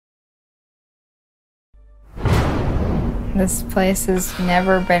This place has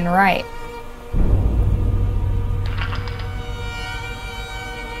never been right.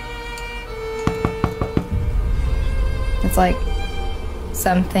 It's like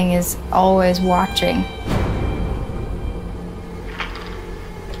something is always watching.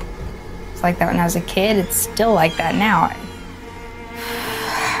 It's like that when I was a kid. It's still like that now.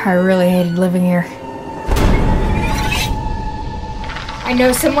 I really hated living here. I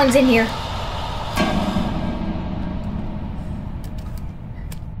know someone's in here.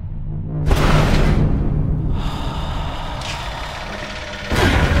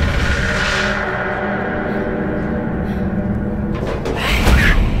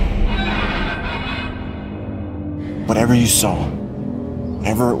 Whatever you saw,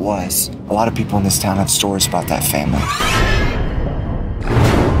 whatever it was, a lot of people in this town have stories about that family.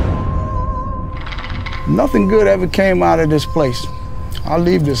 Nothing good ever came out of this place. I'll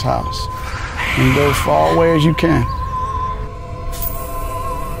leave this house and go as far away as you can.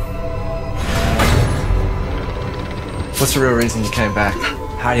 What's the real reason you came back?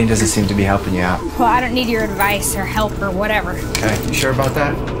 Hiding doesn't seem to be helping you out. Well, I don't need your advice or help or whatever. Okay, you sure about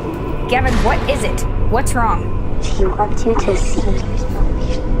that? Gavin, what is it? What's wrong? She wants you to see.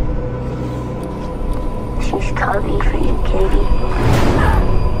 She's coming for you, Katie.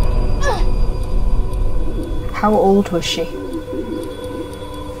 How old was she?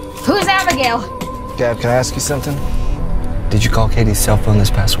 Who's Abigail? Gab, can I ask you something? Did you call Katie's cell phone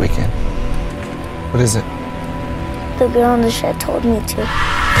this past weekend? What is it? The girl in the shed told me to.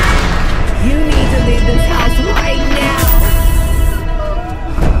 You need to leave this house right now.